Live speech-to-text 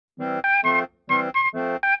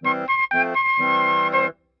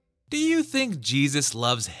Do you think Jesus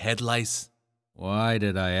loves head lice? Why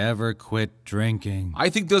did I ever quit drinking? I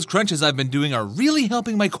think those crunches I've been doing are really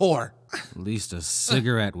helping my core. At least a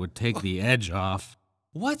cigarette would take the edge off.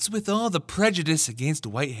 What's with all the prejudice against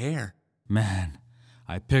white hair? Man,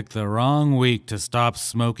 I picked the wrong week to stop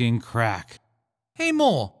smoking crack. Hey,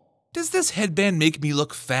 Mole, does this headband make me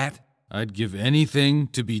look fat? I'd give anything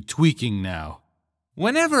to be tweaking now.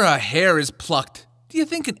 Whenever a hair is plucked, do you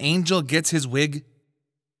think an angel gets his wig?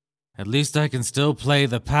 At least I can still play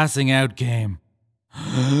the passing out game.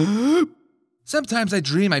 Sometimes I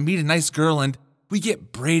dream I meet a nice girl and we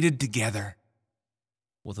get braided together.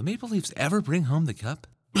 Will the Maple Leafs ever bring home the cup?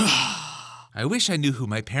 I wish I knew who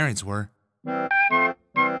my parents were.